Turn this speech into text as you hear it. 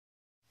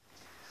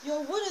Yo,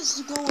 what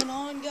is going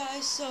on,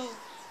 guys? So,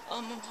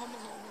 I'm home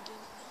alone again.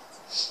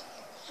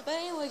 But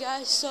anyway,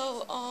 guys,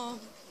 so,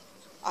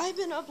 I've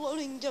been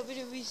uploading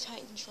WWE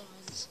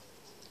Titantrons,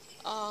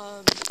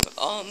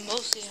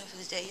 mostly half of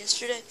the day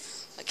yesterday,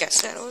 like I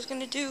said I was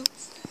gonna do.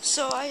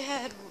 So, I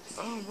had,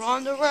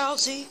 Ronda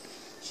Rousey,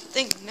 I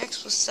think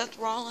next was Seth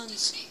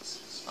Rollins,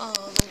 and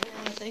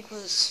then I think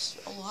was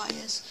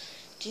Elias,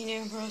 Dean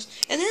Ambrose,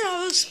 and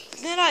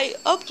then I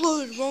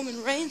uploaded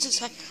Roman Reigns this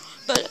time,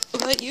 but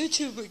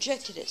YouTube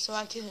rejected it, so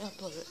I couldn't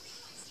upload it.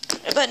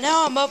 But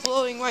now I'm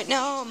uploading right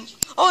now.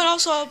 Oh, and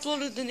also I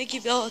uploaded the Nikki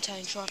Bella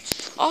Titantron.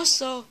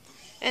 Also,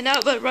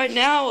 but right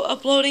now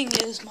uploading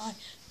is my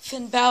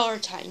Finn Balor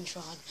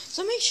Titantron.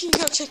 So make sure you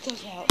go check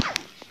those out.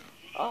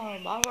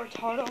 I worked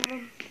hard on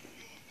them,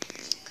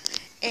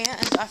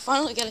 and I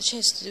finally got a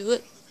chance to do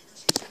it.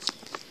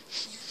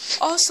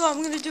 Also,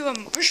 I'm gonna do a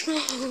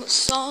Marshmello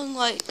song,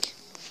 like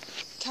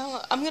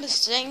I'm gonna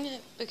sing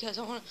it because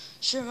I want to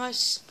share my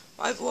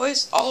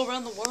voice all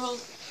around the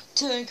world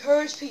to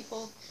encourage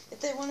people.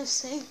 If they want to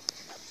sing,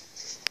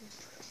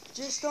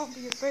 just don't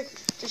be afraid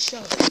to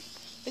show it,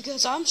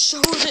 because I'm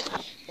showing it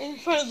in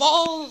front of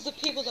all of the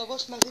people that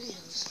watch my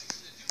videos.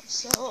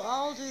 So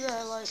I'll do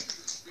that like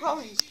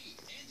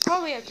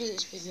probably after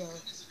this video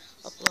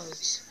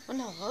uploads. Well,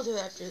 no, I'll do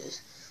it after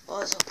this.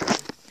 Well, it's uploaded.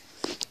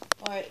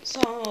 Alright,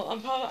 so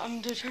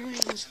I'm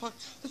determining this one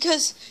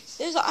because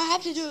I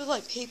have to do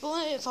like people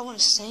in it if I want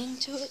to sing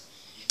to it.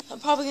 I'm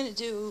probably gonna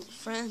do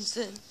friends.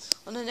 Then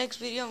on the next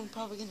video, I'm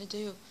probably gonna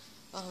do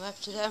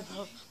after that.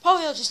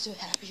 Probably I'll just do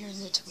happier, and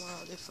then tomorrow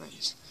I'll do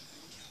friends.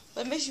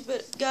 But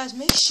guys,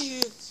 make sure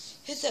you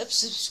hit that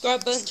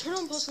subscribe button, turn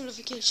on post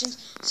notifications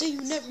so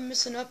you never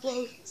miss an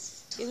upload.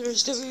 Either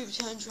it's WWE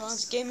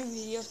Titantrons, gaming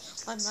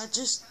videos, like I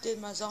just did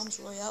my Zombs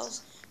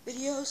Royales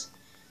videos.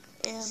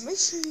 And make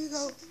sure you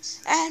go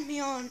add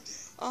me on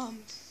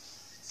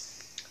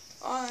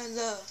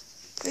the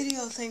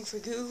video thing for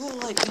Google,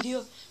 like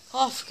video.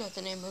 Oh, I forgot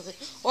the name of it,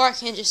 or I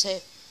can't just say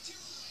it.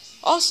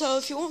 Also,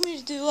 if you want me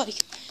to do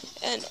like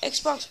an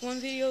Xbox One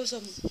videos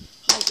of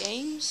my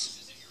games,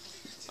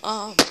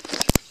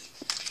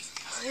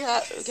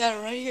 yeah, we got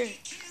it right here.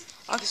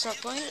 I can start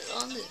playing it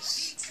on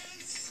this.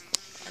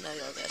 I know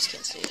y'all guys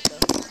can't see it though.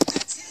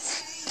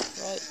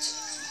 Right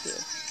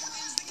here.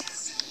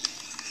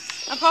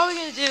 I'm probably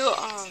gonna do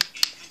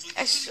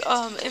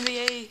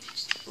NBA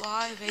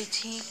Live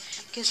 18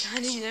 because I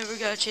never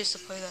got a chance to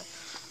play that.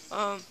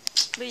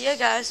 But yeah,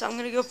 guys, I'm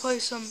gonna go play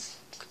some.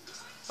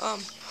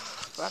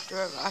 After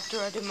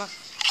I do my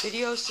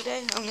videos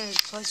today, I'm gonna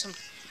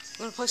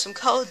play some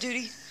Call of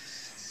Duty.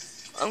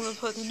 I'm gonna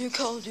play the new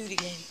Call of Duty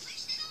game.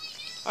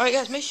 Alright,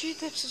 guys, make sure you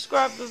hit the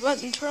subscribe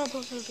button, turn on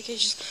post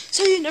notifications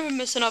so you never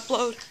miss an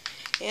upload.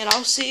 And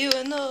I'll see you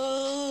in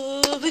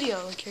the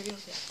video.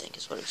 Karaoke, I think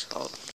is what it's called.